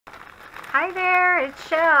Hi there, it's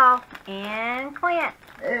Chelle and Clint.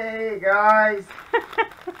 Hey guys.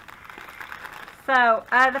 So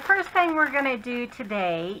the first thing we're going to do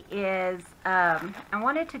today is I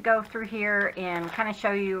wanted to go through here and kind of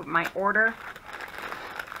show you my order.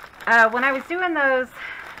 When I was doing those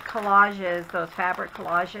collages, those fabric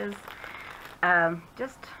collages,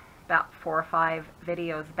 just about 4 or 5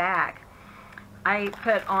 videos back, I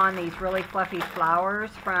put on these really fluffy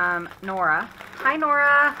flowers from Nora. Hi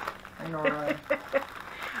Nora. Hi Nora.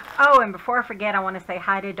 Oh, and before I forget, I want to say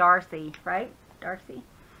hi to Darcy, right? Darcy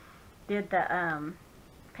did the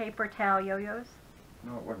paper towel yo-yos.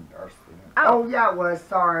 No, it wasn't Darcy. Oh, yeah, it was.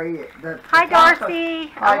 Sorry. Hi Darcy.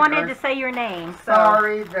 Hi, I wanted Darcy. to say your name. So.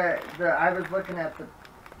 Sorry, I was looking at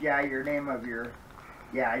your name of your.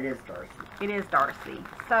 Yeah, it is Darcy. It is Darcy.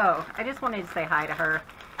 So I just wanted to say hi to her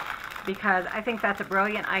because I think that's a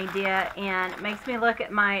brilliant idea and it makes me look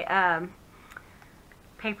at my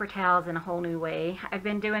paper towels in a whole new way. I've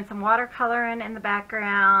been doing some watercoloring in the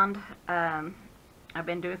background. I've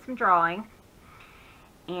been doing some drawing,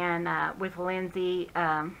 and with Lindsay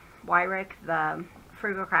Wyrick, the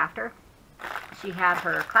Frugal Crafter. She had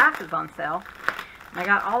her classes on sale. And I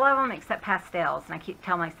got all of them except pastels, and I keep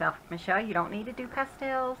telling myself, Michelle, you don't need to do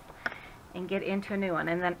pastels, and get into a new one,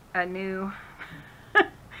 and then a new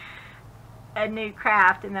a new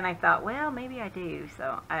craft. And then I thought, well, maybe I do,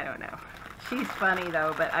 so I don't know. She's funny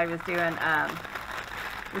though, but I was doing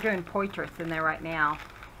we're doing portraits in there right now,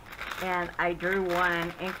 and I drew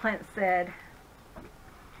one, and Clint said,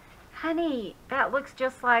 honey, that looks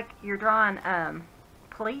just like you're drawing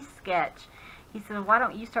police sketch. He said, why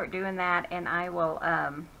don't you start doing that, and I will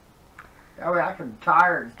That way I can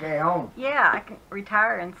retire and stay home. yeah, I can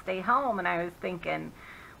retire and stay home. And I was thinking,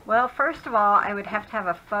 well, first of all, I would have to have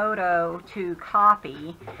a photo to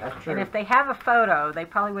copy. That's true. And if they have a photo, they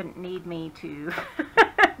probably wouldn't need me to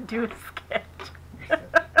do a sketch.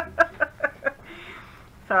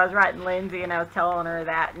 So I was writing Lindsay, and I was telling her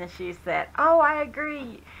that, and she said, oh, I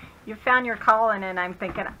agree. You found your calling. And I'm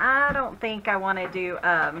thinking, I don't think I want to do,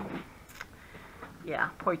 yeah,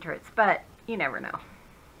 portraits. But you never know.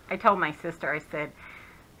 I told my sister, I said,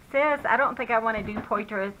 sis, I don't think I want to do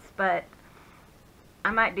portraits, but I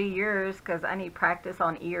might do yours because I need practice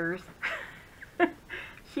on ears.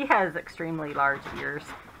 She has extremely large ears.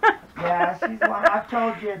 Yeah, she's one. I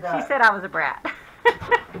told you that. She said I was a brat.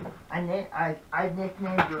 I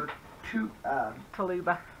nicknamed her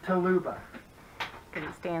Taluba. Taluba. Because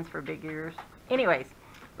it stands for big ears. Anyways,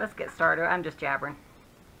 let's get started. I'm just jabbering.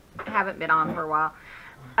 I haven't been on for a while.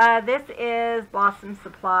 This is Blossom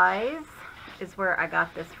Supplies, is where I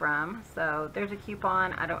got this from. So there's a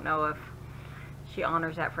coupon. I don't know if she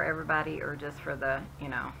honors that for everybody or just for the, you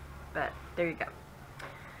know, but there you go.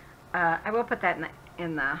 I will put that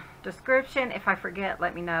in the description. If I forget,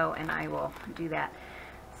 let me know and I will do that.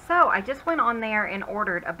 So I just went on there and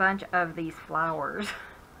ordered a bunch of these flowers.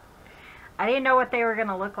 I didn't know what they were going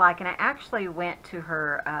to look like, and I actually went to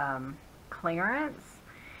her clearance,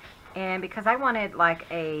 and because I wanted like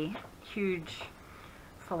a huge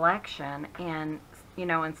selection, and you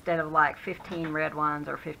know, instead of like 15 red ones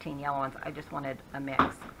or 15 yellow ones, I just wanted a mix.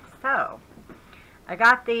 So I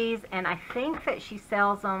got these, and I think that she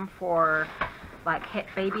sells them for like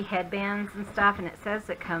baby headbands and stuff, and it says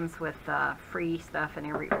it comes with free stuff in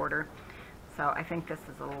every order. So I think this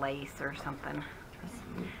is a lace or something.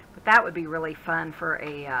 But that would be really fun for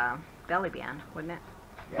a belly band, wouldn't it?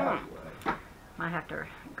 Yeah, it would. Might have to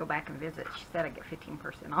go back and visit. She said I get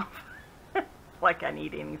 15% off. Like I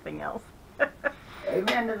need anything else.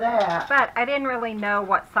 Amen to that. But I didn't really know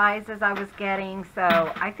what sizes I was getting,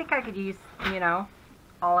 so I think I could use, you know,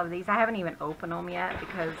 all of these. I haven't even opened them yet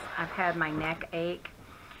because I've had my neck ache,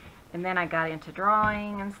 and then I got into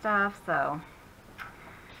drawing and stuff, so,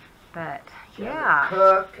 but yeah.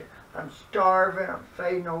 Cook. I'm starving. I'm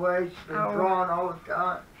fading away. She's been Oh. drawing all the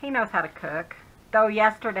time. He knows how to cook. Though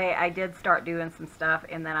yesterday I did start doing some stuff,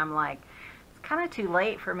 and then I'm like, it's kind of too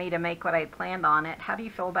late for me to make what I had planned on it. How do you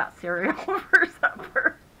feel about cereal for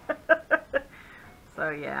supper?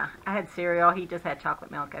 So yeah, I had cereal. He just had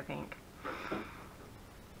chocolate milk, I think.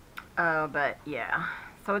 But yeah,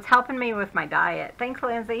 so it's helping me with my diet. Thanks,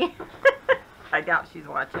 Lindsay. I doubt she's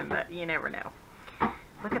watching, but you never know.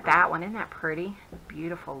 Look at that one. Isn't that pretty?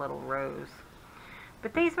 Beautiful little rose.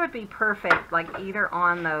 But these would be perfect, like either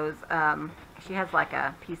on those, she has like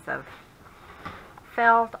a piece of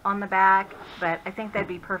felt on the back, but I think that'd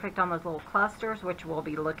be perfect on those little clusters, which we'll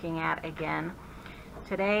be looking at again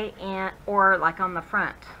today, and or like on the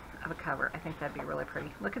front of a cover. I think that'd be really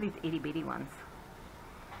pretty. Look at these itty bitty ones.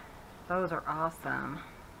 Those are awesome.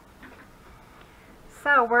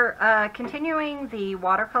 So we're continuing the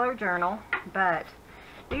watercolor journal, but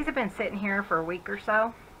these have been sitting here for a week or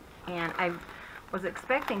so, and I was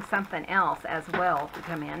expecting something else as well to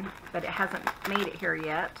come in, but it hasn't made it here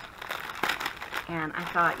yet. And I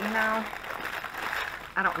thought, you know,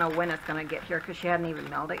 I don't know when it's going to get here because she hadn't even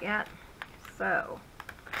mailed it yet. So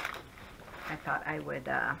I thought I would,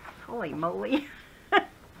 holy moly,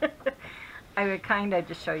 I would kind of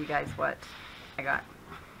just show you guys what I got.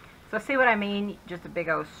 So see what I mean? Just a big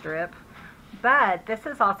old strip. But this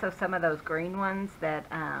is also some of those green ones that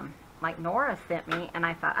like Nora sent me, and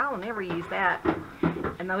I thought I'll never use that.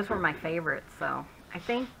 And those were my favorites. So I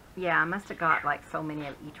think, yeah, I must have got like so many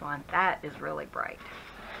of each one. That is really bright.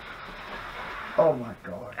 Oh my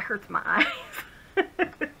God. It hurts my eyes.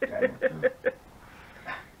 It's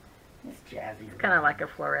jazzy. It's kind of like a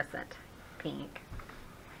fluorescent pink.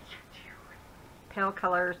 Pale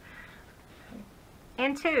colors.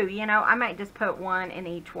 And two, you know, I might just put one in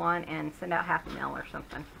each one and send out half a mil or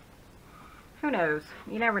something. Who knows?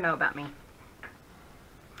 You never know about me.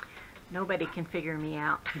 Nobody can figure me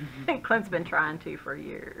out. Clint's been trying to for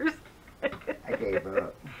years. I gave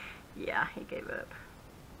up. Yeah, he gave up.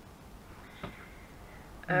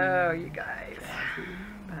 Oh, you guys.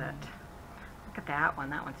 But look at that one.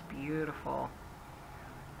 That one's beautiful.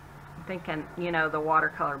 I'm thinking, you know, the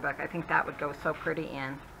watercolor book, I think that would go so pretty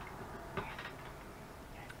in.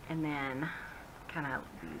 And then kind of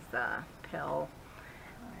these pale,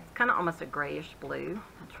 it's kind of almost a grayish blue.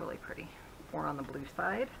 That's really pretty. More on the blue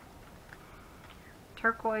side.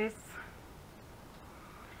 Turquoise.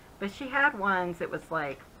 But she had ones that was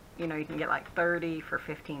like, you know, you can get like 30 for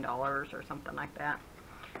 $15 or something like that.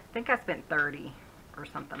 I think I spent 30 or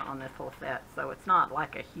something on this whole set, so it's not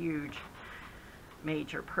like a huge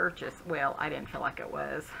major purchase. Well, I didn't feel like it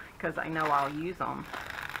was because I know I'll use them.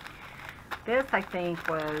 This, I think,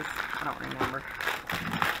 was, I don't remember.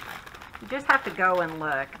 You just have to go and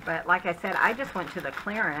look. But like I said, I just went to the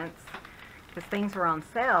clearance because things were on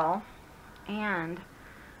sale. And,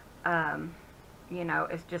 you know,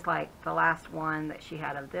 it's just like the last one that she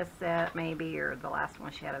had of this set, maybe, or the last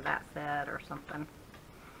one she had of that set or something.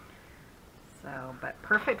 So, but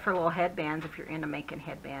perfect for little headbands if you're into making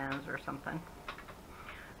headbands or something.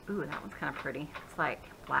 Ooh, that one's kind of pretty. It's like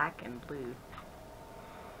black and blue.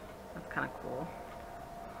 That's kind of cool.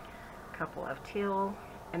 A couple of teal.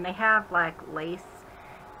 And they have like lace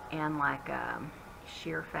and like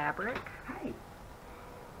sheer fabric. Hi.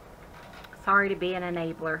 Sorry to be an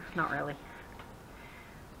enabler. Not really.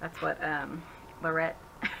 That's what Lorette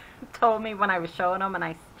told me when I was showing them.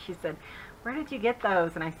 And she said, where did you get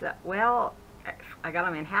those? And I said, well, I got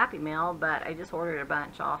them in Happy Mail, but I just ordered a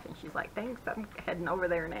bunch off. And she's like, thanks, I'm heading over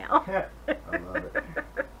there now. I love it.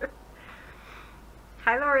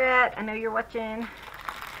 Hi, Lorette. I know you're watching. And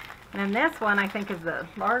then this one, I think, is the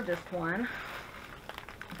largest one.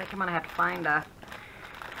 I think I'm going to have to find a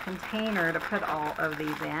container to put all of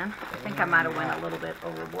these in. I think I might have went a little bit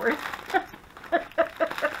overboard.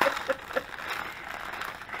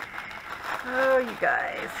 Oh, you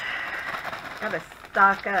guys. Got to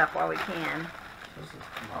stock up while we can. This is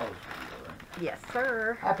tomorrow's video, right? Yes,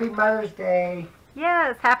 sir. Happy Mother's Day.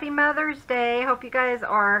 Yes, happy Mother's Day. Hope you guys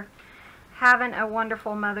are having a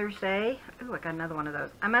wonderful Mother's Day. Ooh, I got another one of those.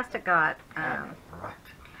 I must have got,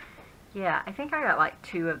 yeah, I think I got like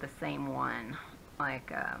 2 of the same one,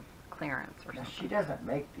 like clearance or something. Now, she doesn't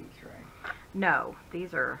make these, right? No,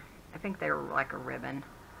 these are, I think they were like a ribbon.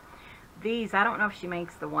 These, I don't know if she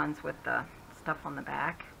makes the ones with the stuff on the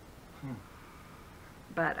back.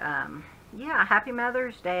 But, yeah, happy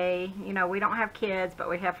Mother's Day. You know, we don't have kids, but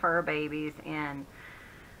we have fur babies, and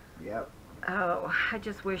Yep. oh, I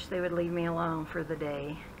just wish they would leave me alone for the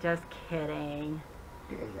day. Just kidding.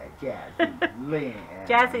 There's that Jazzy Lynn.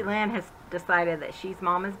 Jazzy Lynn has decided that she's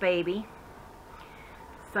Mama's baby.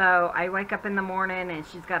 So I wake up in the morning and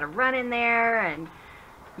she's got to run in there, and,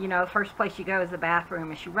 you know, the first place she goes is the bathroom,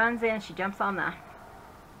 and she runs in, she jumps on the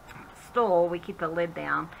stool. We keep the lid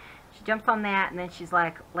down. She jumps on that, and then she's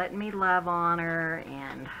like letting me love on her,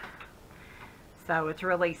 and so it's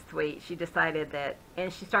really sweet. She decided that, and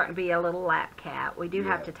she's starting to be a little lap cat. We do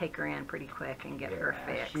have to take her in pretty quick and get her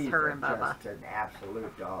fixed, her and Bubba. She's just an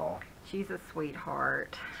absolute doll. She's a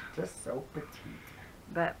sweetheart. Just so petite.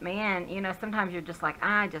 But man, you know, sometimes you're just like,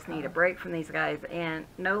 I just need a break from these guys. And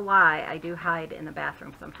no lie, I do hide in the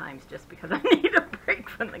bathroom sometimes just because I need a break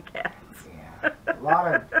from the cats. Yeah, a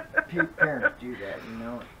lot of parents do that, you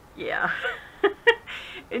know. Yeah.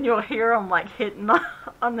 And you'll hear them like hitting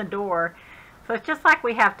on the door. So it's just like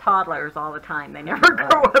we have toddlers all the time. They never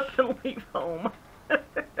grow up and leave home.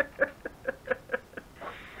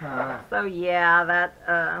 So yeah,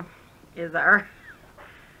 that is our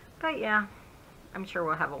But yeah, I'm sure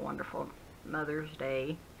we'll have a wonderful Mother's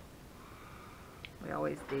Day. We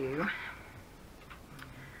always do.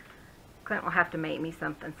 Clint will have to make me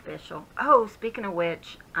something special. Oh, speaking of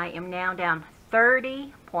which, I am now down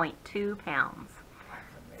 30.2 pounds.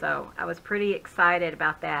 So I was pretty excited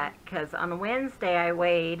about that because on Wednesday I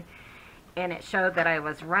weighed and it showed that I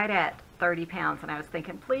was right at 30 pounds. And I was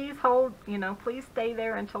thinking, please hold, please stay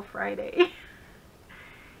there until Friday.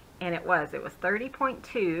 And it was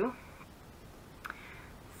 30.2.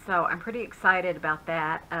 So I'm pretty excited about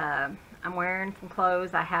that. I'm wearing some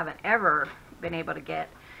clothes I haven't ever been able to get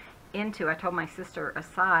into. I told my sister a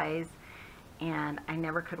size and I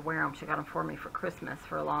never could wear them. She got them for me for Christmas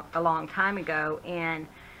for a long time ago, and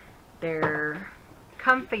they're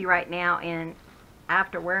comfy right now, and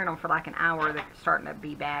after wearing them for like an hour they're starting to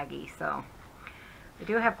be baggy. So I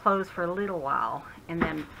do have clothes for a little while, and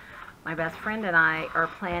then my best friend and I are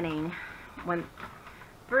planning, when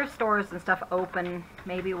thrift stores and stuff open,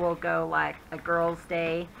 maybe we'll go like a girls'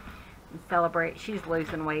 day and celebrate. She's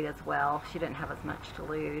losing weight as well. She didn't have as much to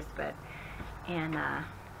lose, and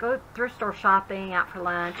go thrift store shopping, out for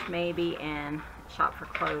lunch maybe, and shop for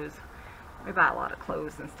clothes. We buy a lot of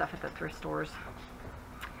clothes and stuff at the thrift stores.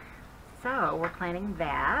 So we're planning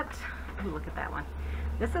that. Ooh, look at that one.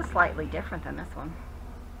 This is slightly different than this one.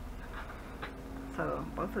 So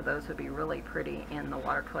both of those would be really pretty in the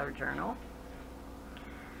watercolor journal.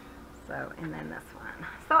 So, and then this one.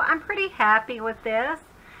 So I'm pretty happy with this.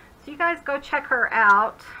 So you guys go check her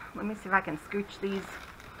out. Let me see if I can scooch these.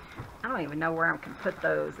 I don't even know where I can put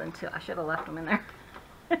those until I should have left them in there.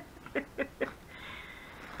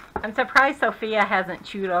 I'm surprised Sophia hasn't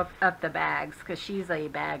chewed up the bags, because she's a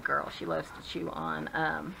bag girl. She loves to chew on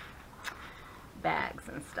bags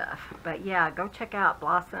and stuff. But yeah, go check out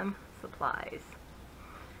Blossom Supplies.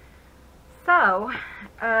 So,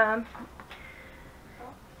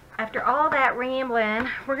 after all that rambling,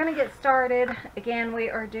 we're going to get started. Again,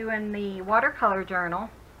 we are doing the watercolor journal.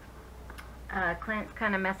 Clint's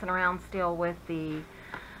kind of messing around still with the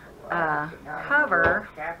cover.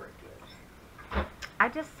 I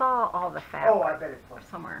just saw all the fabric. Oh, I bet it's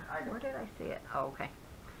somewhere. Where did I see it? Oh, okay.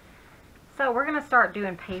 So we're going to start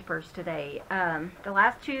doing papers today. The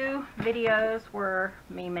last two videos were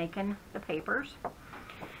me making the papers.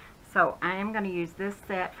 So I am going to use this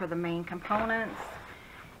set for the main components.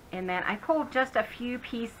 And then I pulled just a few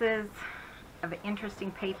pieces of interesting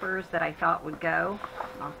papers that I thought would go.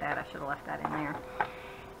 Not that, I should have left that in there.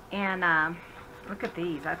 And look at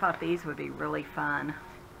these. I thought these would be really fun.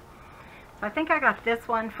 So I think I got this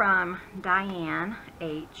one from Diane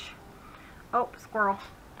H. Oh, squirrel.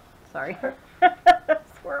 Sorry.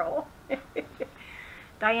 Squirrel.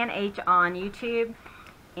 Diane H on YouTube.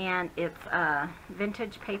 And it's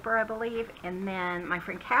vintage paper, I believe. And then my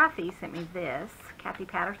friend Kathy sent me this. Kathy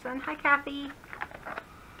Patterson. Hi, Kathy.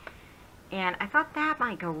 And I thought that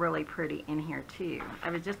might go really pretty in here, too. I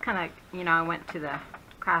was just kind of, I went to the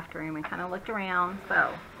craft room and kind of looked around.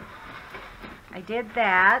 So I did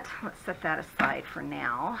that. Let's set that aside for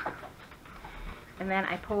now. And then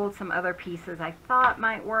I pulled some other pieces I thought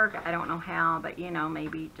might work. I don't know how, but,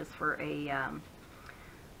 maybe just for a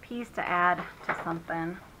piece to add to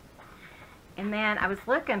something. And then I was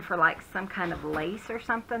looking for like some kind of lace or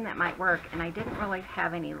something that might work, and I didn't really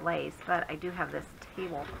have any lace, but I do have this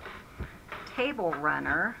table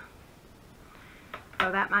runner.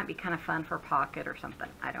 So that might be kind of fun for a pocket or something.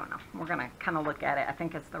 I don't know. We're going to kind of look at it. I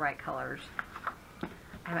think it's the right colors.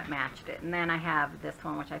 I haven't matched it. And then I have this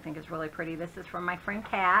one, which I think is really pretty. This is from my friend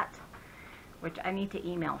Kat, which I need to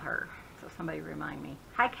email her. So somebody remind me.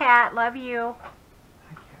 Hi, Kat. Love you.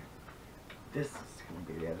 Hi, Kat. This is going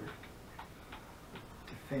to be the other.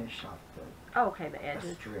 Finish off the okay, the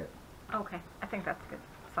edges. Strip. Okay, I think that's good.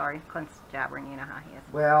 Sorry, Clint's jabbering, you know how he is.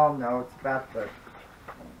 Well, no, it's about the...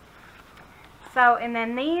 So, and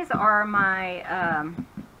then these are my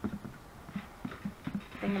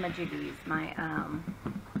thingamajiggies, my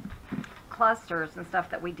clusters and stuff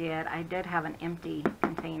that we did. I did have an empty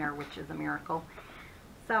container, which is a miracle.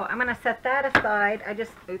 So, I'm going to set that aside.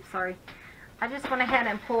 Oops, sorry. I just went ahead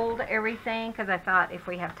and pulled everything because I thought if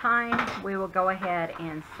we have time, we will go ahead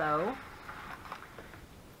and sew.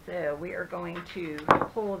 So we are going to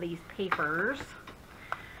pull these papers.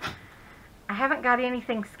 I haven't got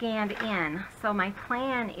anything scanned in, so my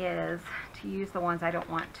plan is to use the ones I don't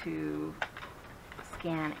want to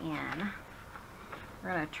scan in.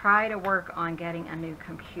 We're going to try to work on getting a new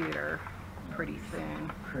computer pretty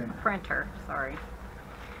soon. Printer, sorry.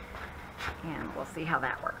 And we'll see how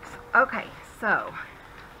that works. Okay, so,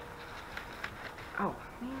 oh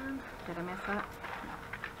man, did I mess up?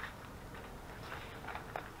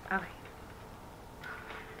 No. Okay.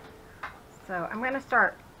 So I'm going to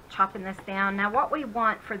start chopping this down. Now what we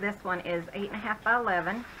want for this one is 8.5 by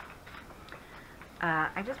 11.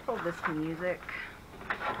 I just pulled this music.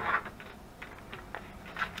 I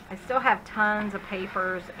still have tons of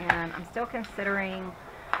papers, and I'm still considering,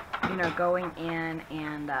 you know, going in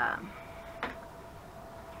and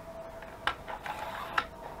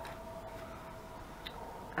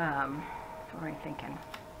what am I thinking?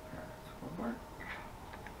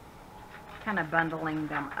 Kind of bundling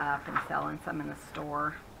them up and selling some in the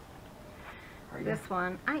store. This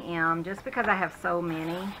one, I am, just because I have so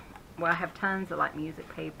many. Well, I have tons of like music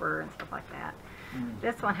paper and stuff like that.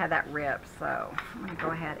 This one had that rip, so I'm going to go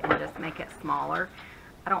ahead and just make it smaller.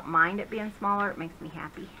 I don't mind it being smaller. It makes me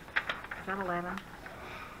happy. Is that 11?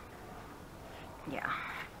 Yeah.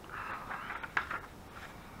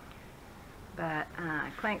 But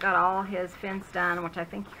Clint got all his fins done, which I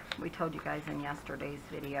think we told you guys in yesterday's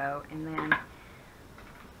video. And then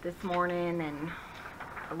this morning and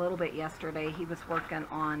a little bit yesterday, he was working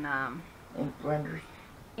on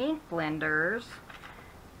ink blenders.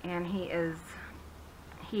 And he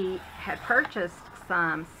had purchased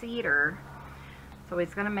some cedar, so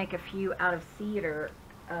he's going to make a few out of cedar.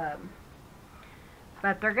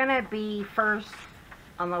 But they're going to be first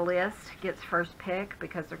on the list, gets first pick,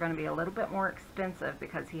 because they're going to be a little bit more expensive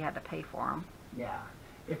because he had to pay for them. Yeah.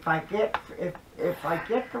 If I get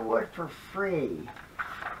the wood for free,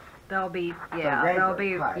 they'll be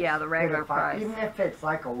the regular price. Even if it's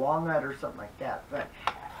like a walnut or something like that. But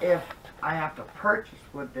if I have to purchase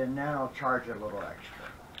wood, then I'll charge a little extra.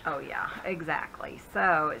 Oh yeah, exactly.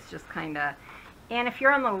 So it's just kind of, and if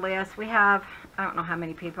you're on the list, we have, I don't know how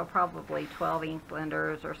many people, probably 12 ink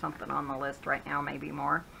blenders or something on the list right now, maybe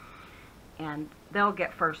more. And they'll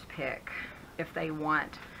get first pick if they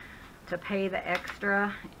want to pay the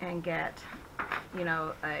extra and get, you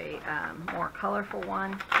know, a more colorful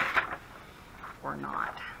one or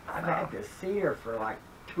not. I've had this cedar for like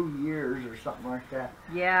 2 years or something like that.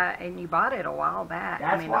 Yeah, and you bought it a while back.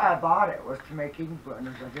 That's why I bought it, was to make ink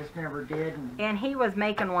blenders. I just never did. And he was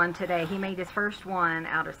making one today. He made his first one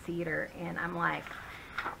out of cedar, and I'm like,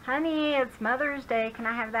 honey, it's Mother's Day. Can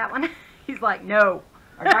I have that one? He's like, no.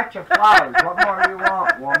 I got you flowers. What more do you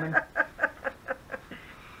want, woman?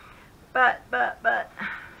 But,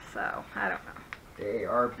 so, I don't know. They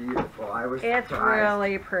are beautiful. I was It's surprised.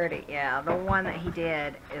 really pretty. Yeah, the one that he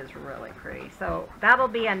did is really pretty. So that'll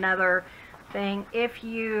be another thing.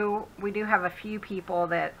 We do have a few people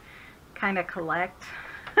that kind of collect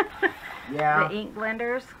yeah. the ink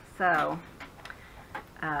blenders. So,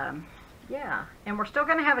 yeah. And we're still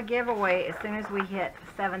going to have a giveaway as soon as we hit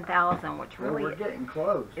 7,000, which really we're getting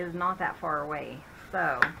close. Is not that far away.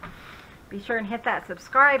 So be sure and hit that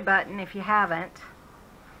subscribe button if you haven't.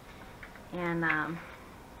 And,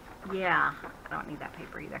 yeah, I don't need that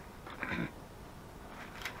paper either.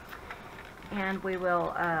 And we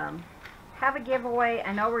will have a giveaway.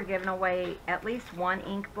 I know we're giving away at least one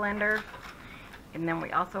ink blender. And then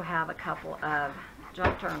we also have a couple of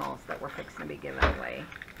junk journals that we're fixing to be giving away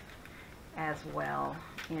as well.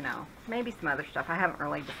 You know, maybe some other stuff. I haven't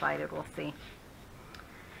really decided. We'll see.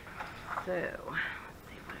 So...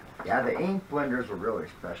 Yeah, the ink blender's a really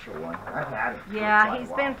special one. I've had it for yeah, quite he's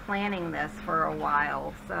a while. been planning this for a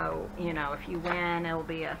while, so, you know, if you win, it'll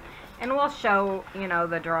be and we'll show, you know,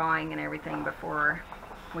 the drawing and everything before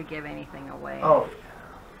we give anything away. Oh.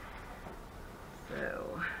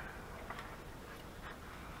 So,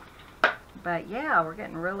 but yeah, we're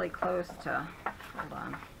getting really close to, hold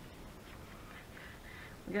on.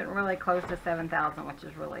 We're getting really close to 7,000, which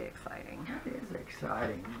is really exciting. It is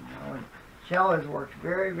exciting, you know. And Chelle has worked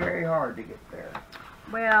very, very hard to get there.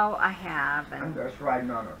 Well, I have. And I'm just riding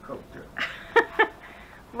on her coattail.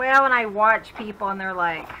 well, and I watch people and they're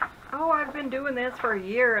like, oh, I've been doing this for a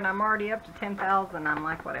year and I'm already up to 10,000. I'm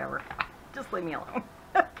like, whatever. Just leave me alone.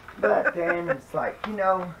 But then it's like, you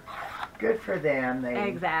know, good for them.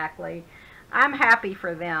 Exactly. I'm happy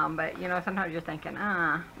for them, but, you know, sometimes you're thinking,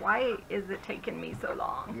 why is it taking me so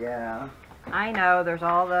long? Yeah. I know there's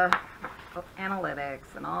all the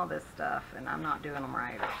analytics and all this stuff, and I'm not doing them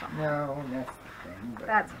right or something. No, that's the thing. But,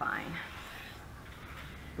 that's fine.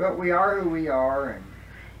 But we are who we are, and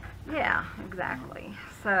yeah, exactly.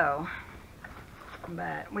 So,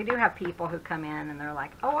 but we do have people who come in and they're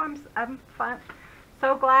like, "Oh, I'm fine.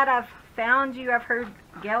 So glad I've found you. I've heard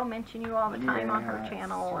Gayle mention you all the time on her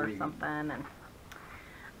channel or something." And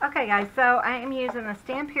okay, guys. So I am using the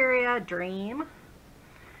Stamperia Dream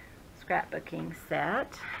scrapbooking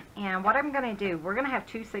set, and what I'm going to do, we're going to have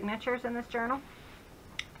 2 signatures in this journal.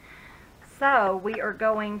 So we are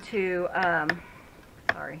going to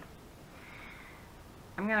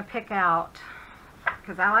I'm going to pick out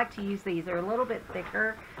because I like to use these. They're a little bit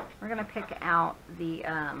thicker. We're going to pick out the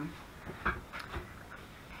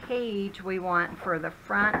page we want for the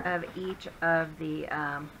front of each of the,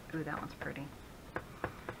 ooh, that one's pretty.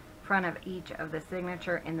 Front of each of the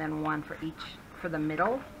signature, and then one for each, for the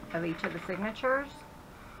middle of each of the signatures.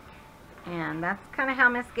 And that's kind of how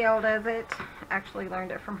Miss Gayle does it. Actually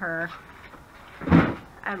learned it from her.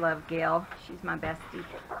 I love Gayle. She's my bestie.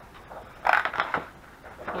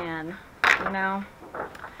 And, you know,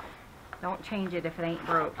 don't change it if it ain't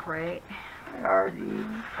broke, right? Already.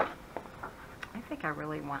 I think I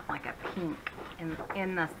really want like a pink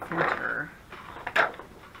in the center.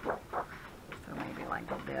 So maybe like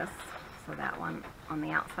this. So that one on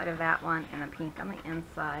the outside of that one, and the pink on the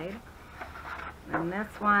inside. And this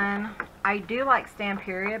one, I do like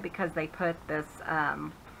Stamperia because they put this,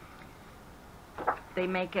 they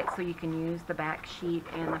make it so you can use the back sheet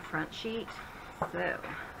and the front sheet. So,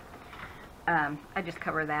 I just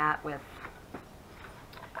cover that with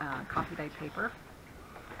coffee dyed paper.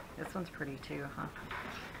 This one's pretty too, huh?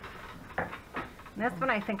 And this one,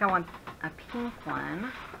 I think I want a pink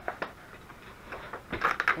one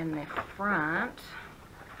in the front.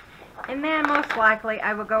 And then most likely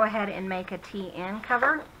I will go ahead and make a TN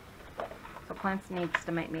cover. So Clint needs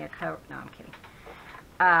to make me a cover. No, I'm kidding.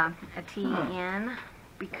 A TN,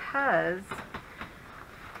 because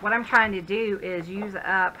what I'm trying to do is use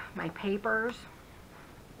up my papers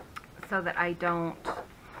so that I don't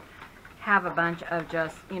have a bunch of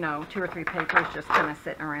just, you know, 2 or 3 papers just kind of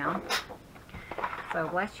sitting around. So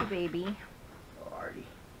bless you, baby.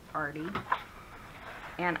 Artie.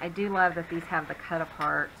 And I do love that these have the cut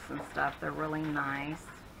aparts and stuff. They're really nice.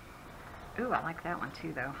 Ooh, I like that one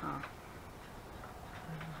too though, huh?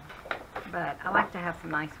 But I like to have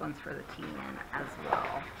some nice ones for the TN as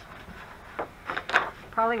well.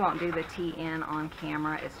 Probably won't do the TN on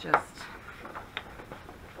camera. It's just,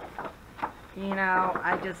 you know,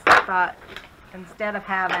 I just thought instead of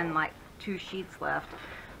having like 2 sheets left,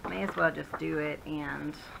 may as well just do it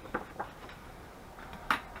and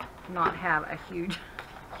not have a huge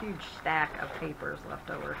stack of papers left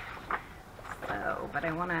over. So, but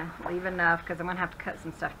I want to leave enough because I'm going to have to cut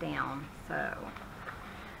some stuff down. So,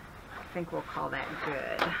 I think we'll call that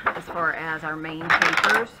good as far as our main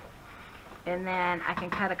papers. And then I can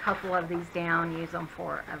cut a couple of these down, use them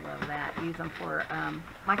for, I love that, use them for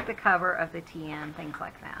like the cover of the TN, things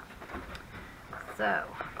like that. So,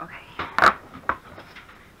 okay.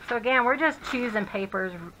 So again, we're just choosing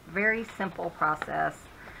papers, very simple process.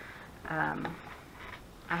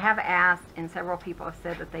 I have asked, and several people have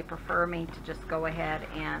said that they prefer me to just go ahead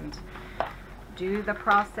and do the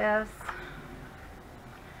process,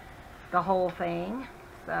 the whole thing.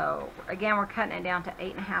 So again, we're cutting it down to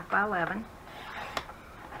 8.5 by 11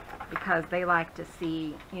 because they like to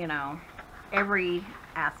see, you know, every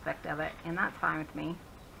aspect of it, and that's fine with me.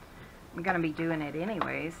 I'm going to be doing it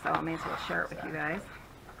anyways, so I may as well share it with you guys.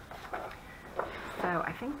 So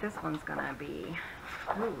I think this one's going to be,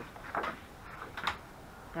 ooh,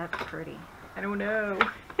 that's pretty. I don't know.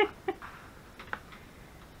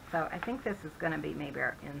 So I think this is going to be maybe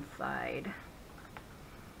our inside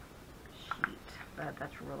sheet, but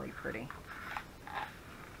that's really pretty.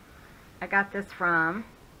 I got this from,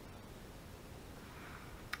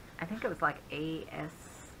 I think it was like ACS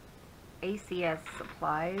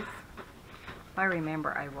Supplies. If I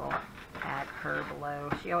remember, I will add her below.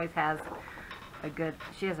 She always has a good,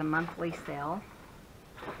 she has a monthly sale.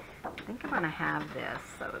 I think I'm going to have this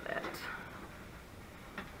so that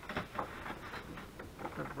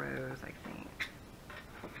the rose, I think,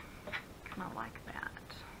 kind of like that.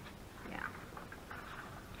 Yeah.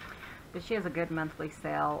 But she has a good monthly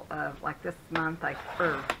sale of, like this month, I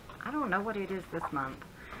don't know what it is this month.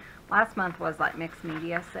 Last month was like mixed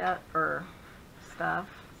media set or stuff.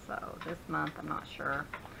 So this month, I'm not sure.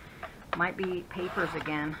 Might be papers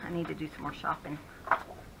again. I need to do some more shopping.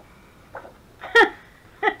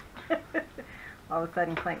 All of a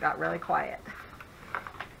sudden, Clint got really quiet.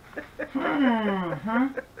 I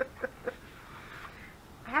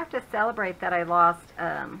have to celebrate that I lost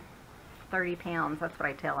 30 pounds. That's what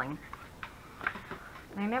I tell him.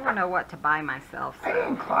 I never know what to buy myself. So. I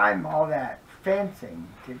didn't climb all that fencing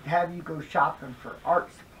to have you go shopping for art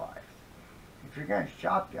supplies. If you're going to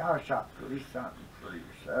shop, you ought to shop for at least something for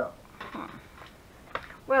yourself.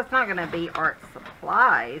 Well, it's not going to be art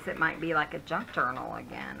supplies. It might be like a junk journal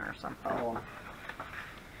again or something. Oh.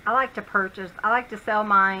 I like to purchase, I like to sell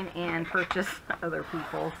mine and purchase other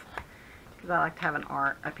people's. Because I like to have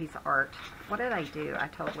a piece of art. What did I do? I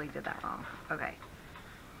totally did that wrong. Okay.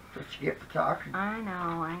 What you get for talking? I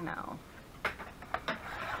know.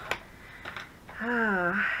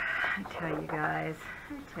 I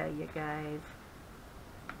tell you guys.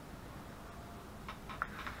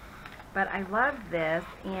 But I love this,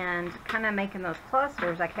 and kind of making those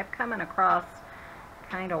clusters, I kept coming across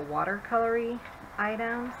kind of watercolory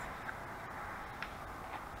items.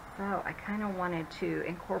 So I kind of wanted to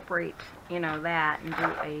incorporate, you know, that and do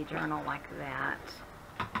a journal like that.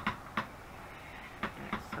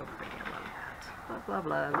 That's so pretty. I love that. Love,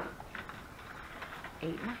 love, love.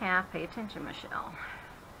 8.5. Pay attention, Michelle.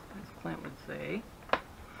 As Clint would say.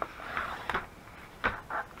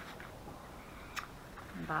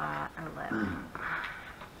 By 11.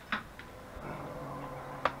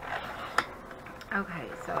 Okay,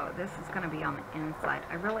 so this is going to be on the inside.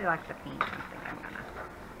 I really like the pink. I think I'm going to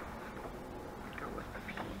go with the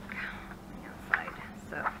pink on the inside.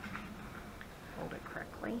 So, hold it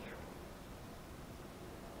correctly.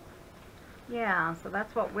 Yeah, so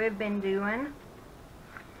that's what we've been doing.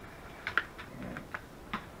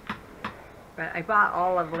 But I bought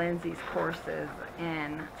all of Lindsay's courses,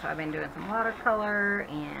 and so I've been doing some watercolor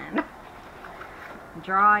and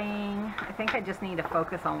drawing. I think I just need to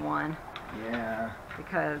focus on one. Yeah.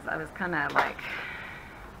 Because I was kind of like,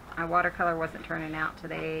 my watercolor wasn't turning out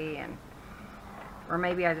today, and or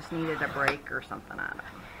maybe I just needed a break or something.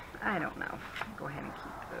 I don't know. Go ahead and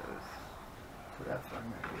keep those. So that's what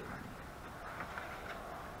I'm going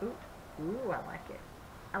to do. Ooh, I like it.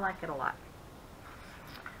 I like it a lot.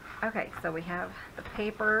 Okay, so we have the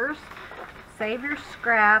papers. Save your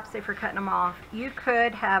scraps if you're cutting them off. You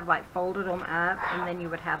could have like folded them up, and then you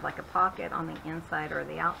would have like a pocket on the inside or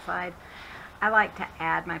the outside. I like to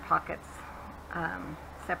add my pockets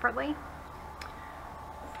separately.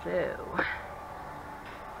 So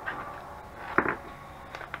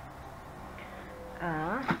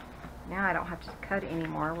now I don't have to cut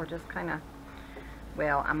anymore. We're just kind of,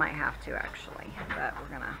 well, I might have to actually, but we're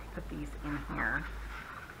gonna put these in here.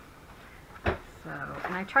 So,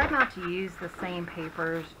 and I tried not to use the same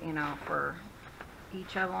papers, you know, for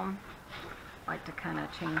each of them. I like to kind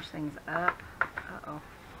of change things up. Uh-oh.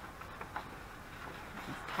 This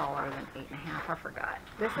is taller than 8.5. I forgot.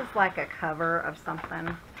 This is like a cover of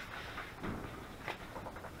something.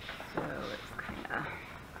 So it's kind of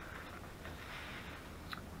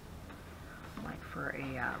like for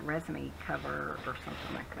a resume cover or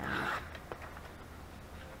something like that.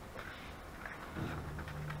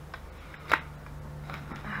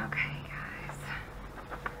 Okay, guys.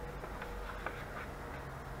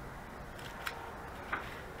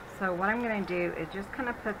 So what I'm going to do is just kind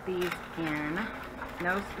of put these in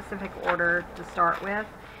no specific order to start with.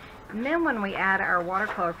 And then when we add our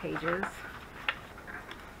watercolor pages,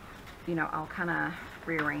 you know, I'll kind of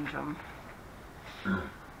rearrange them.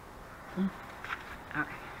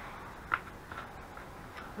 Okay.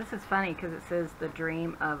 This is funny because it says the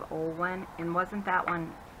dream of Olwen, and wasn't that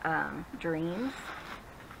one dreams?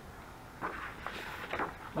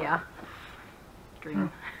 Yeah. Dream.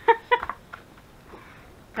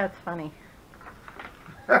 That's funny.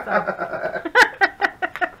 So,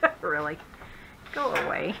 really. Go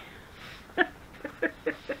away.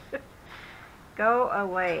 Go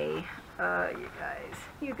away.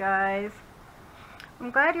 You guys. I'm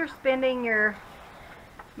glad you're spending your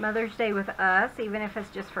Mother's Day with us, even if it's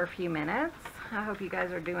just for a few minutes. I hope you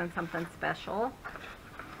guys are doing something special.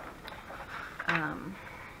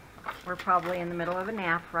 We're probably in the middle of a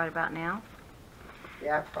nap right about now.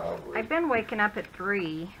 Yeah, probably. I've been waking up at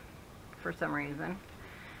 3 for some reason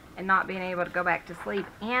and not being able to go back to sleep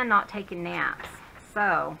and not taking naps.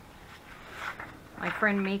 So my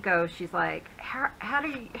friend Miko, she's like, how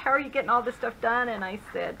are you getting all this stuff done? And I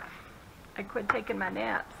said, I quit taking my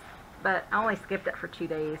naps, but I only skipped it for 2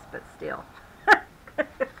 days, but still.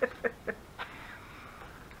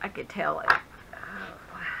 I could tell it.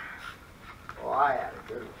 Well, I had a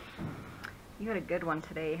good one. You had a good one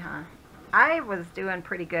today, huh? I was doing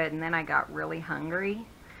pretty good, and then I got really hungry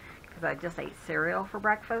because I just ate cereal for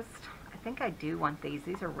breakfast. I think I do want these.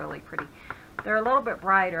 These are really pretty. They're a little bit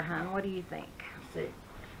brighter, hon. What do you think? See,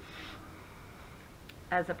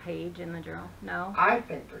 As a page in the journal? No? I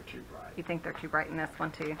think they're too bright. You think they're too bright in this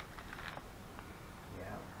one, too?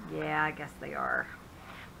 Yeah. Yeah, I guess they are.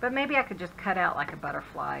 But maybe I could just cut out like a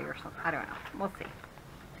butterfly or something. I don't know. We'll see.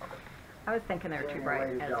 I was thinking they were too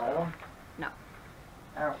bright as well. No.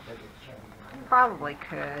 I don't think it's changing. Probably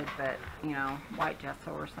could, but, you know, white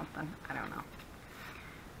gesso or something. I don't know.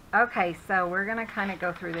 Okay, so we're going to kind of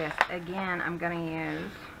go through this. Again, I'm going to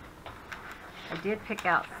use, I did pick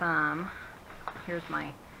out some. Here's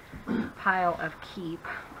my pile of keep.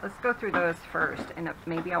 Let's go through those first, and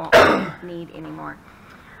maybe I won't need any more.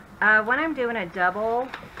 When I'm doing a double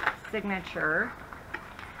signature,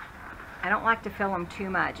 I don't like to fill them too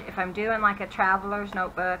much. If I'm doing like a traveler's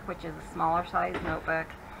notebook, which is a smaller size notebook,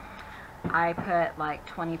 I put like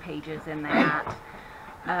 20 pages in that.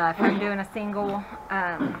 If I'm doing a single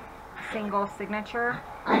signature,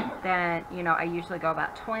 then, you know, I usually go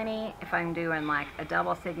about 20. If I'm doing like a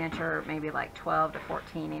double signature, maybe like 12 to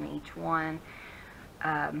 14 in each one.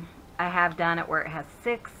 I have done it where it has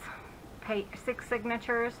six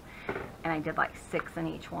signatures, and I did like 6 in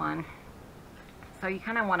each one. So you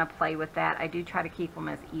kind of want to play with that. I do try to keep them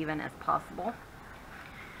as even as possible.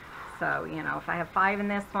 So, you know, if I have 5 in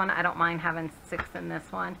this one, I don't mind having 6 in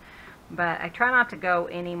this one. But I try not to go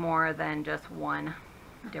any more than just one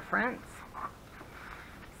difference.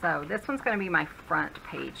 So this one's going to be my front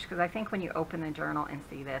page, because I think when you open the journal and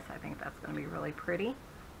see this, I think that's going to be really pretty.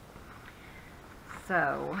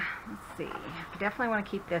 So, let's see. I definitely want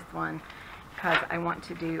to keep this one, because I want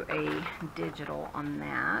to do a digital on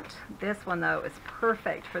that. This one, though, is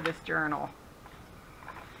perfect for this journal.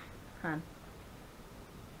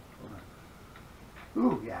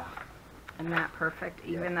 Ooh, yeah. Isn't that perfect?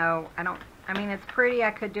 Even though I mean, it's pretty.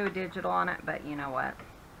 I could do a digital on it, but you know what?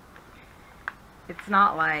 It's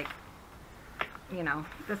not like, you know,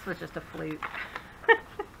 this was just a fluke.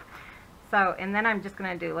 So, and then I'm just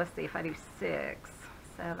going to do, let's see, if I do 6,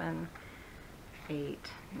 7, 8,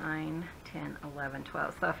 9, 10, 11,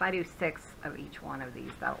 12. So if I do 6 of each one of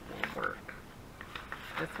these, that will work.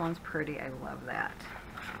 This one's pretty. I love that.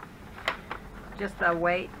 Just the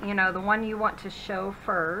weight, you know, the one you want to show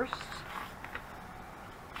first.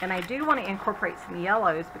 And I do want to incorporate some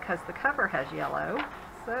yellows because the cover has yellow.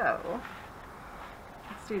 So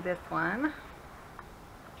let's do this one.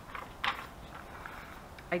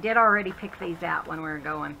 I did already pick these out when we were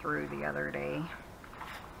going through the other day.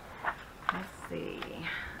 Let's see.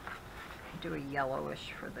 Do a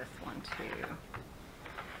yellowish for this one too.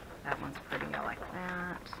 That one's pretty. I like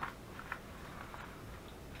that.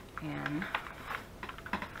 And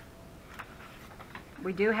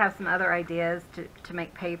we do have some other ideas to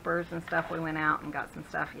make papers and stuff. We went out and got some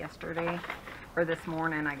stuff yesterday, or this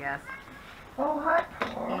morning, I guess. Oh, hi.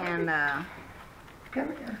 And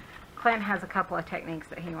Come here. Clint has a couple of techniques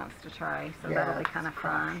that he wants to try, so that'll be kind of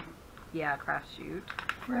fun. Shoot. Yeah, craft shoot.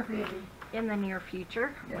 Where, baby? In the near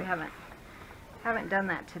future. Yeah. We haven't done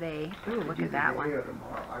that today. Ooh, look at that one.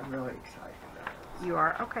 Tomorrow. I'm really excited about it. You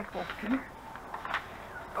are? Okay, cool. Come here.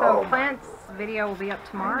 So Clint's video will be up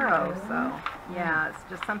tomorrow, so yeah, it's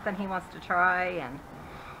just something he wants to try, and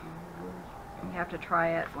you have to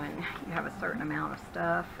try it when you have a certain amount of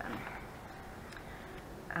stuff.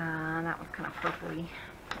 And that one's kind of purpley,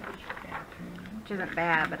 which isn't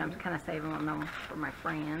bad, but I'm kind of saving them for my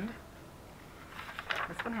friend.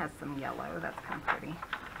 This one has some yellow. That's kind of pretty.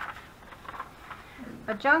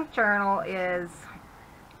 A junk journal is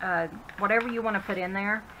whatever you want to put in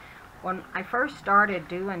there. When I first started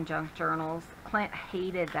doing junk journals, Clint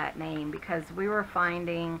hated that name because we were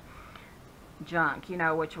finding junk, you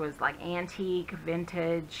know, which was like antique,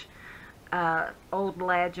 vintage, old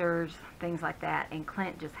ledgers, things like that. And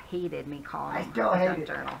Clint just hated me calling them junk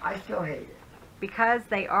journal. I still hate it. Because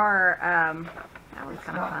they are, that one's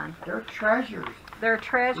kind of fun. They're treasures. They're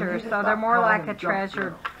treasures, so they're more like a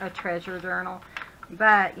treasure journal.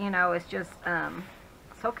 But, you know, it's just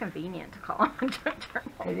so convenient to call them a junk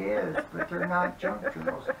journal. It is, but they're not junk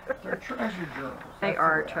journals. They're treasure journals. They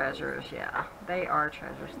are treasures, yeah. They are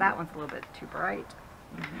treasures. That one's a little bit too bright.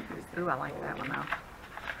 Ooh, I like that one though.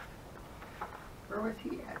 Where was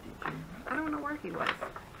he at? Did you? I don't know where he was.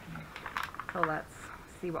 So let's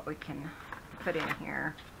see what we can put in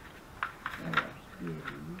here.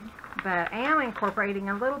 But I am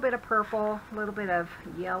incorporating a little bit of purple, a little bit of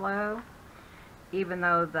yellow, even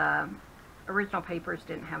though the original papers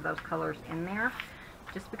didn't have those colors in there,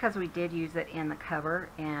 just because we did use it in the cover,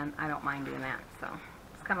 and I don't mind doing that. So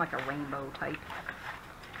it's kind of like a rainbow type.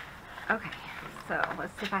 Okay, so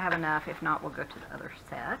let's see if I have enough. If not, we'll go to the other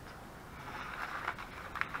set.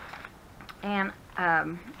 And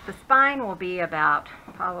the spine will be about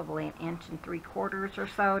probably 1 3/4 inches or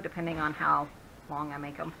so, depending on how long I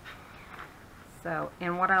make them. So,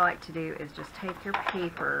 and what I like to do is just take your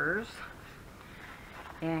papers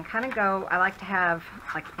and kind of go, I like to have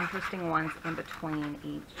like interesting ones in between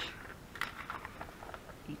each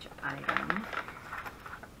item.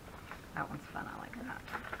 That one's fun, I like that.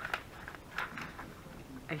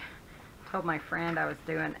 I told my friend I was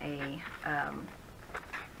doing a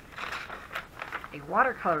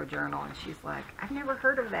watercolor journal, and she's like, I've never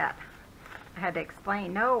heard of that. I had to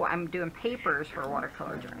explain, no, I'm doing papers for a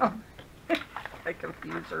watercolor journal. I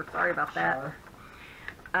confused her, sorry about that.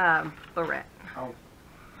 Lorette. Oh.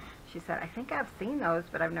 She said, I think I've seen those,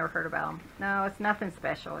 but I've never heard about them. No, it's nothing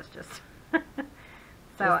special, it's just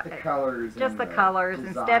So just the colors. Just the colors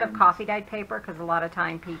instead of coffee dyed paper, because a lot of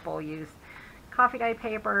time people use coffee dyed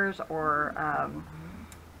papers or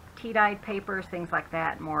tea dyed papers, things like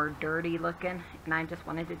that, more dirty looking. And I just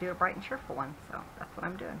wanted to do a bright and cheerful one, so that's what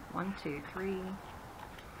I'm doing. 1, 2, 3,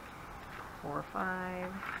 4,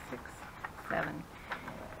 5, 6, 7,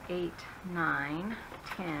 8, 9,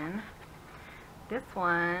 10. This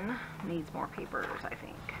one needs more papers, I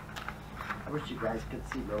think. I wish you guys could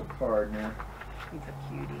see little partner. He's a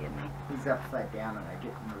cutie, isn't he? He's upside down and I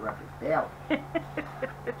get him to rub his belly.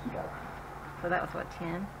 So that was what,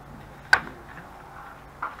 10?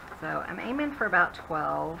 So I'm aiming for about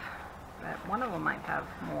 12, but one of them might have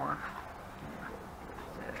more.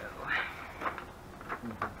 So,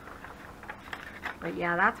 but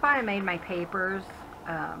yeah, that's why I made my papers.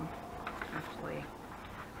 Actually,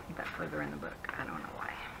 I think that's further in the book. I don't know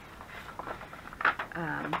why.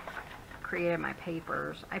 Created my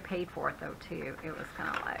papers. I paid for it though too. It was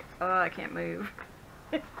kind of like, oh, I can't move.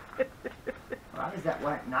 Well, I was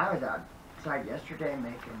outside yesterday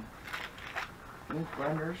making ink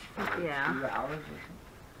blenders for 2 hours or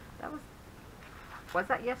something. Was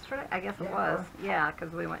that yesterday? I guess it was. Yeah,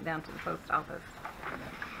 because we went down to the post office.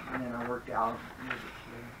 And then I worked out.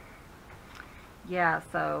 Yeah,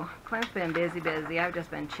 so Clint's been busy. I've just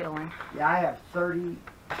been chilling. Yeah, I have 30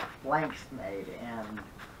 blanks made, and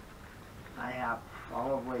I have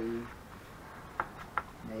probably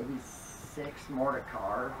maybe 6 more to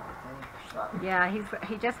carve, I think. So. Yeah,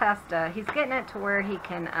 he just has to. He's getting it to where he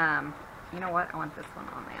can. You know what? I want this one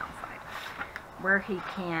on the outside, where he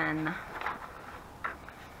can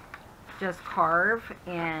just carve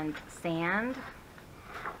and sand,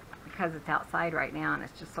 because it's outside right now and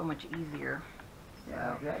it's just so much easier.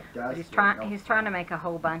 Yeah, but he's trying to make a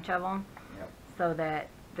whole bunch of them, so that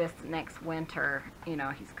this next winter, you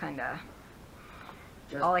know, he's kind of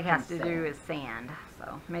all he has to do is sand,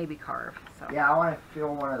 so maybe carve. So yeah, I want to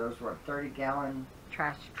fill one of those 30-gallon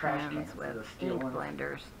trash cans with ink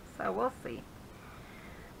blenders. So we'll see.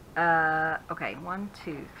 Okay, 1,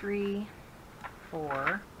 2, 3,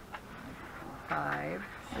 4, 5,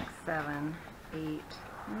 6, 7, 8,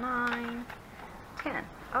 9, 10.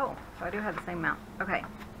 Oh, so I do have the same amount. Okay.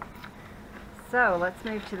 So let's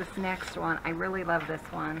move to this next one. I really love this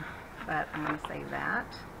one, but I'm going to save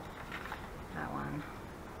that. That one.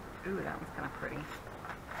 Ooh, that one's kind of pretty.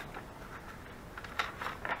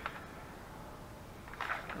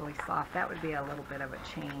 Really soft. That would be a little bit of a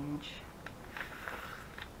change.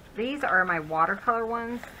 These are my watercolor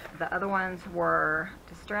ones. The other ones were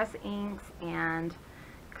Distress Inks and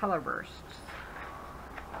Color Bursts.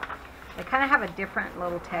 They kind of have a different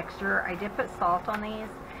little texture. I did put salt on these.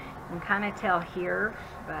 You can kind of tell here,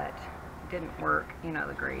 but it didn't work, you know,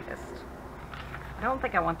 the greatest. I don't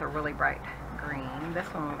think I want the really bright green. This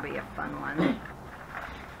one will be a fun one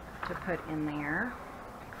to put in there.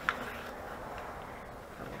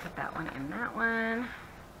 So we'll put that one in that one.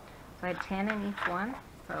 So I had 10 in each one,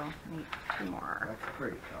 so I need 2 more. That's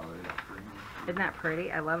pretty color. That's green. Isn't that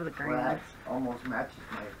pretty? I love the green. Well, that almost matches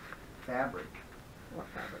my fabric. What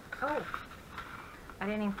fabric? Oh, I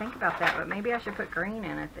didn't even think about that, but maybe I should put green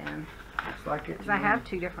in it then. Looks like it. Because I have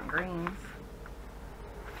 2 different greens.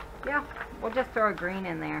 Yeah, we'll just throw a green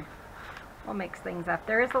in there. We'll mix things up.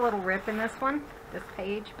 There is a little rip in this one, this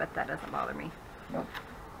page, but that doesn't bother me. Nope.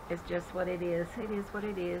 It's just what it is. It is what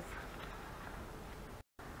it is.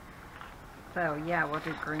 So yeah, we'll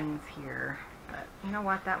do greens here. But you know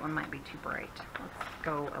what? That one might be too bright. Let's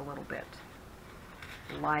go a little bit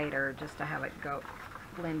lighter just to have it go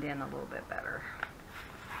blend in a little bit better.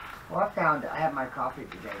 Well, I had my coffee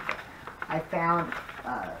today, but I found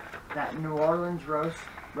that New Orleans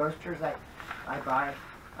roasters I buy.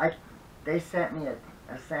 They sent me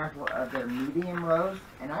a sample of their medium roast,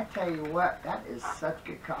 and I tell you what, that is such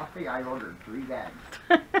good coffee. I ordered 3 bags.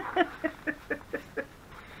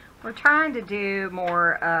 We're trying to do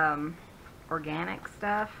more organic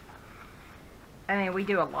stuff. I mean, we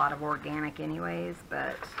do a lot of organic anyways,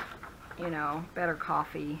 but, you know, better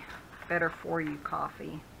coffee, better for you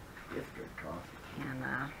coffee. It's good coffee. And,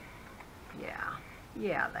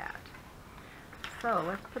 yeah, that. So,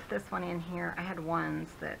 let's put this one in here. I had ones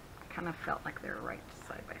that kind of felt like they were right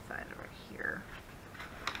side by side right here.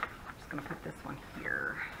 I'm just going to put this one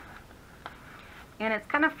here. And it's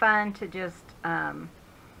kind of fun to just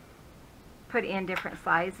put in different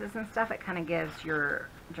sizes and stuff. It kind of gives your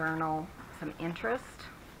journal some interest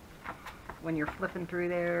when you're flipping through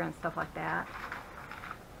there and stuff like that.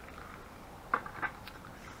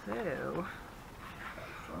 So,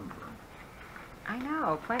 I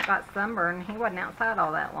know, Clint got sunburned. He wasn't outside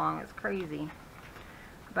all that long. It's crazy.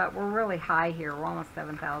 But we're really high here. We're almost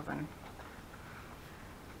 7,000.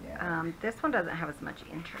 Yeah. This one doesn't have as much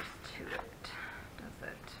interest to it, does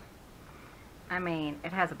it? I mean,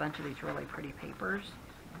 it has a bunch of these really pretty papers.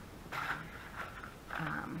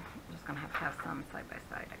 I'm just going to have some side by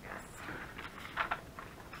side, I guess.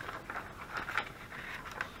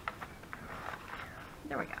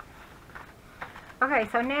 There we go. Okay,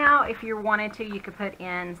 so now if you wanted to, you could put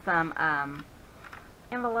in some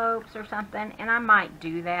envelopes or something, and I might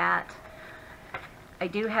do that. I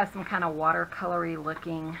do have some kind of watercolory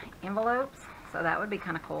looking envelopes, so that would be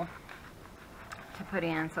kind of cool to put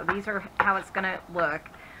in. So these are how it's going to look.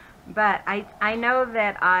 But I know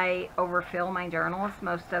that I overfill my journals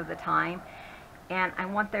most of the time, and I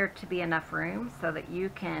want there to be enough room so that you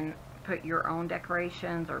can put your own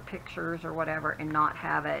decorations or pictures or whatever and not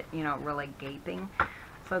have it, you know, really gaping.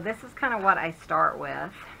 So this is kind of what I start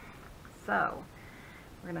with. So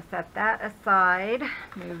we're going to set that aside,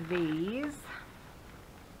 move these,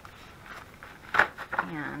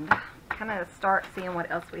 and kind of start seeing what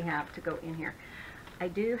else we have to go in here. I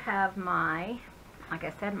do have my, like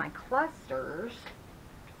I said, my clusters,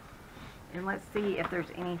 and let's see if there's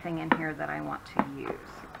anything in here that I want to use.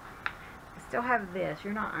 I still have this.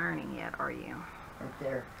 You're not ironing yet, are you? Right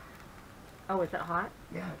there. Oh, is it hot?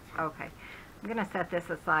 Yeah. Okay. I'm going to set this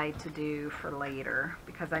aside to do for later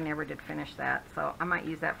because I never did finish that, so I might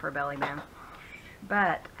use that for a belly band.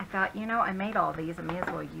 But I thought, you know, I made all these. I may as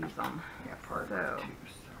well use them. Yeah, part So, of it too.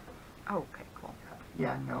 So. okay, cool.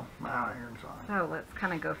 Yeah, no, my iron's on. So let's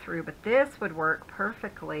kind of go through, but this would work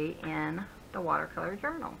perfectly in the watercolor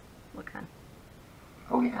journal. Look, hun.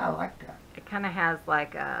 Oh yeah, I like that. It kind of has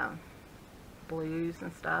like blues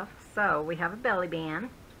and stuff. So we have a belly band.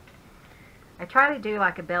 I try to do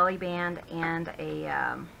like a belly band and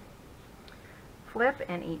a flip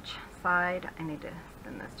in each side. I need to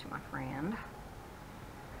send this to my friend.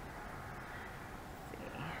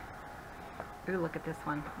 Ooh, look at this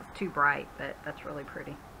one. It's too bright, but that's really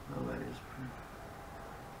pretty. Oh, that is pretty.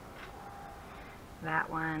 That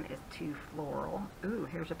one is too floral. Ooh,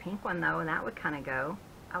 here's a pink one though, and that would kind of go.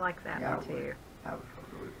 I like that one too. That would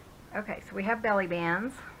go good. Okay, so we have belly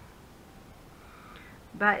bands,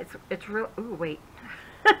 but it's real. Ooh, wait,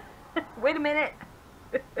 wait a minute.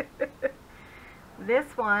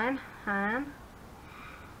 This one, hun,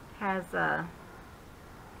 has a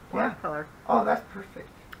watercolor. Yeah. Oh, that's perfect.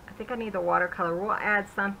 I think I need the watercolor. We'll add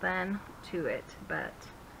something to it, but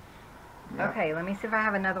Yeah. okay, let me see if I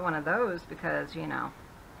have another one of those because, you know,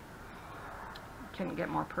 couldn't get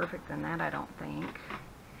more perfect than that, I don't think.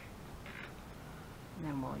 And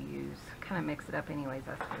then we'll use, kind of mix it up anyways,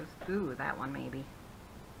 I suppose. Ooh, that one maybe.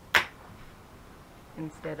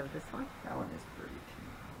 Instead of this one. That one is pretty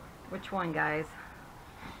too. Which one, guys?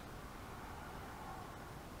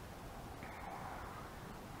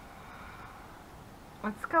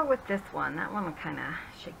 Let's go with this one. That one will kind of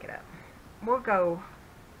shake it up. We'll go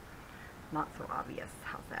not so obvious.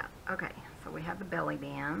 How's that? Okay, so we have the belly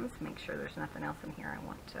bands. Make sure there's nothing else in here I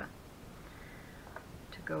want to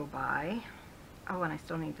go by. Oh, and I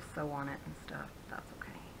still need to sew on it and stuff. That's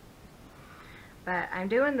okay. But I'm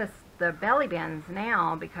doing the belly bands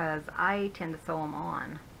now because I tend to sew them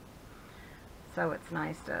on. So it's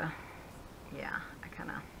nice to, yeah, I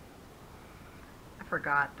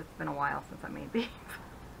forgot. It's been a while since I made these.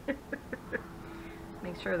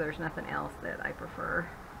 Make sure there's nothing else that I prefer.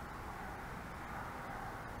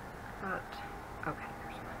 But, okay,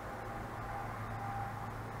 there's one.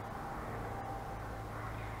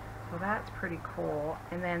 So that's pretty cool.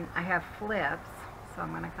 And then I have flips, so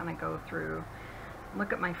I'm going to kind of go through,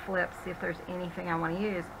 look at my flips, see if there's anything I want to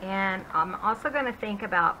use. And I'm also going to think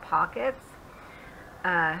about pockets,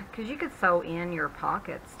 because you could sew in your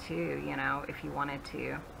pockets too, you know, if you wanted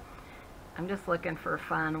to. I'm just looking for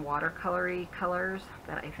fun watercolory colors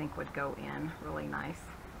that I think would go in really nice.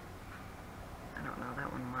 I don't know,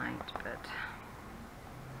 that one might, but...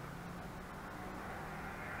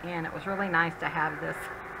 And it was really nice to have this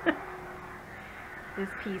this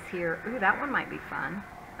piece here. Ooh, that one might be fun.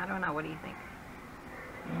 I don't know, what do you think?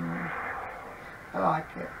 I like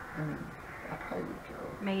it. I mean, I probably would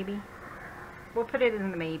go. Maybe. We'll put it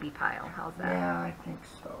in the maybe pile. How's that? Yeah, I think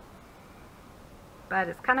so. But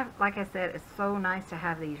it's kind of, like I said, it's so nice to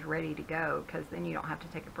have these ready to go because then you don't have to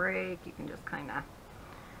take a break. You can just kind of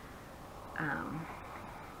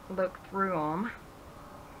look through them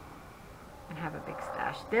and have a big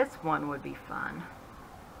stash. This one would be fun.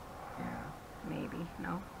 Yeah. Maybe.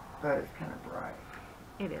 No? But it's kind of bright.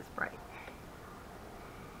 It is bright.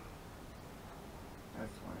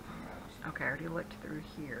 That's one thing I was... Okay, I already looked through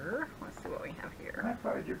here. Let's see what we have Can here. I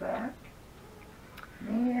find your back?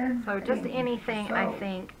 Man. So just I mean, anything, so- I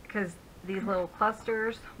think, because these little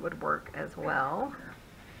clusters would work as well.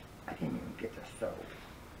 I didn't even get to sew.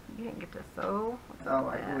 You didn't get to sew? No,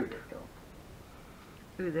 I glued it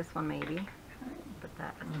though. Ooh, this one maybe. Put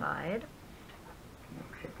that aside.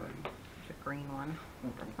 Okay, buddy. There's a green one.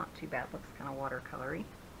 That's not too bad. Looks kind of watercolory.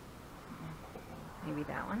 Maybe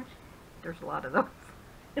that one. There's a lot of those.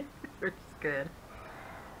 Which is good.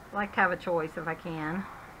 I like to have a choice if I can.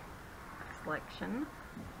 Selection.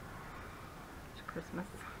 It's Christmas.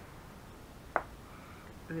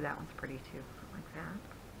 Ooh, that one's pretty too. Like that.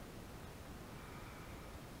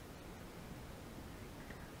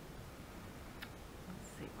 Let's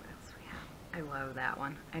see what else we have. I love that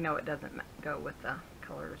one. I know it doesn't go with the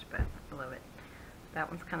colors, but I love it. That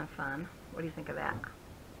one's kind of fun. What do you think of that?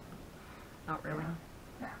 Not really.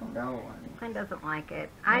 I don't know. Clint doesn't like it.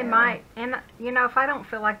 Yeah. I might, and you know, if I don't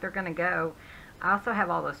feel like they're gonna go, I also have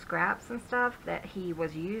all the scraps and stuff that he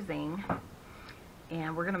was using,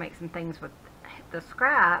 and we're gonna make some things with the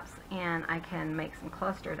scraps, and I can make some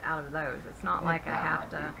clusters out of those. It's not like I have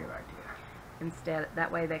to. Instead,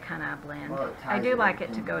 that way they kind of blend. Well, I do like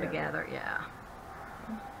it to go together, yeah.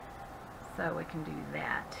 So we can do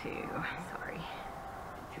that too. Sorry.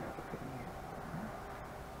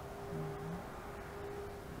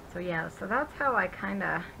 So yeah, so that's how I kind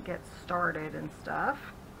of get started and stuff.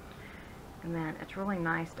 And then it's really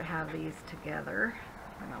nice to have these together.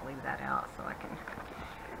 I'm going to leave that out so I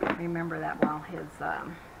can remember that while his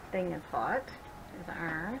thing is hot, his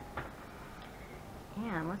iron.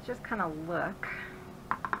 And let's just kind of look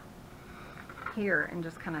here and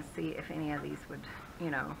just kind of see if any of these would, you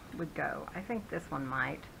know, would go. I think this one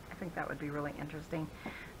might. I think that would be really interesting.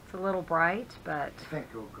 It's a little bright, but I think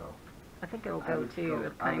it'll go. I think it'll go too.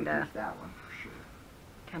 It'll kind of that one for sure.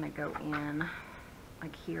 Kind of go in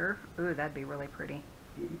like here. Ooh, that'd be really pretty.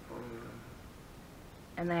 Beautiful.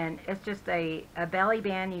 And then it's just a belly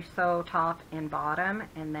band. You sew top and bottom,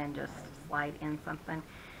 and then just slide in something.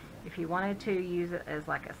 If you wanted to use it as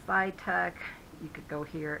like a side tuck, you could go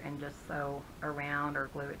here and just sew around or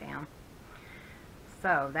glue it down.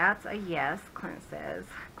 So that's a yes, Clint says.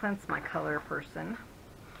 Clint's my color person.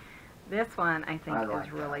 This one I think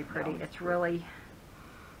is really pretty. It's really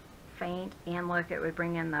faint, and look, it would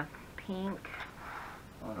bring in the pink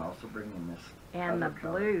and also bring in this and the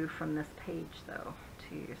blue from this page though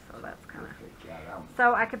too. So that's kind of. Yeah, that one.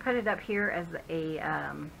 So I could put it up here as a.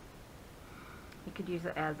 You could use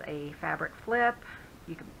it as a fabric flip.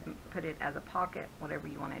 You could put it as a pocket, whatever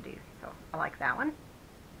you want to do. So I like that one.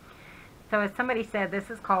 So as somebody said, this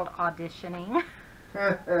is called auditioning.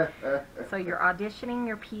 So you're auditioning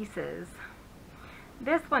your pieces.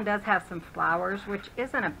 This one does have some flowers, which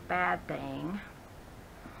isn't a bad thing.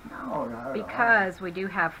 No, not at because we do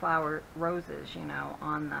have flower roses, you know,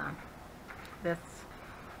 on this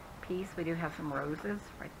piece. We do have some roses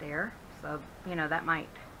right there. So, you know, that might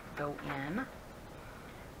go in.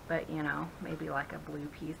 But, you know, maybe like a blue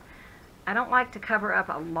piece. I don't like to cover up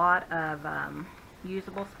a lot of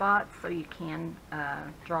usable spots, so you can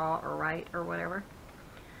draw or write or whatever.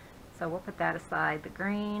 So we'll put that aside. The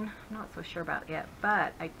green, I'm not so sure about yet,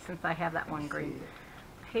 but since I have that one green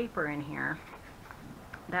paper in here,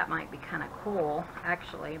 that might be kind of cool.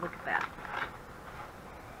 Actually, look at that.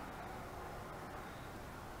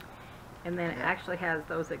 And then it actually has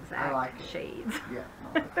those exact shades. Yeah,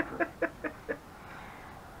 no, that's good.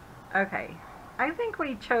 Okay, I think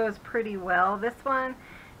we chose pretty well. This one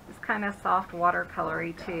is kind of soft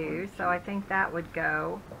watercolory too, so I think that would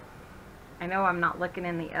go. I know I'm not looking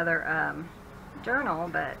in the other journal,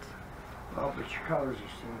 but... Well, but your colors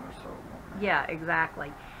are similar, so it won't matter. Yeah,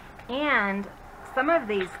 exactly. And some of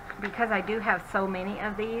these, because I do have so many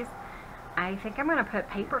of these, I think I'm going to put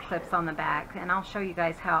paper clips on the back, and I'll show you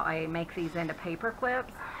guys how I make these into paper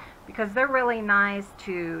clips, because they're really nice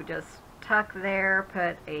to just tuck there,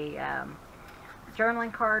 put a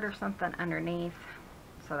journaling card or something underneath,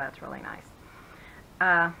 so that's really nice.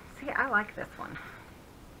 See, I like this one.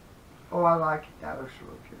 Oh, I like it. That looks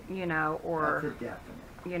real good. You know, or that's a definite.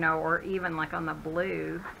 You know, or even like on the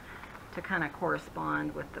blue to kind of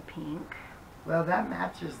correspond with the pink. Well, that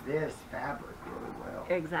matches this fabric really well.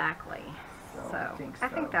 Exactly. So I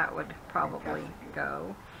think that would probably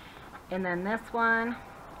go. And then this one,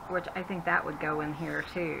 which I think that would go in here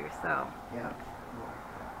too. So yeah.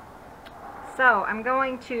 So I'm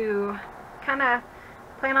going to kind of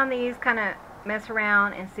plan on these, kind of mess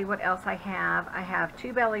around and see what else I have. I have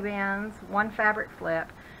 2 belly bands, 1 fabric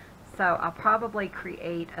flip, so I'll probably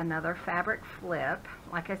create another fabric flip.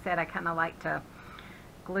 Like I said, I kind of like to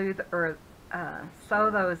glue or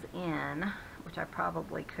sew those in, which I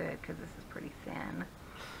probably could because this is pretty thin.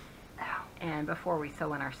 And before we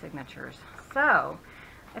sew in our signatures. So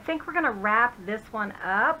I think we're going to wrap this one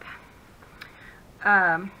up.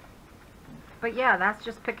 But yeah, that's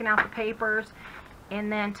just picking out the papers.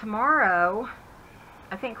 And then tomorrow,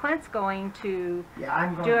 I think Clint's going to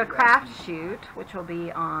do a craft shoot, which will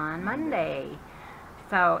be on Monday.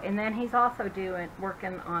 So, and then he's also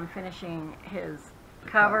working on finishing his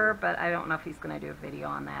cover, but I don't know if he's going to do a video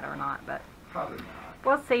on that or not. But probably not.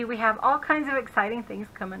 We'll see. We have all kinds of exciting things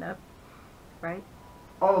coming up, right?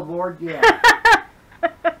 Oh, Lord, yeah.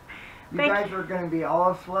 You guys are going to be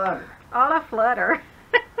all aflutter. All aflutter.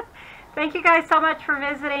 Thank you guys so much for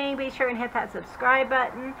visiting. Be sure and hit that subscribe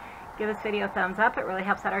button. Give this video a thumbs up. It really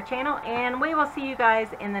helps out our channel. And we will see you guys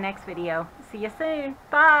in the next video. See you soon.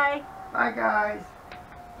 Bye. Bye, guys.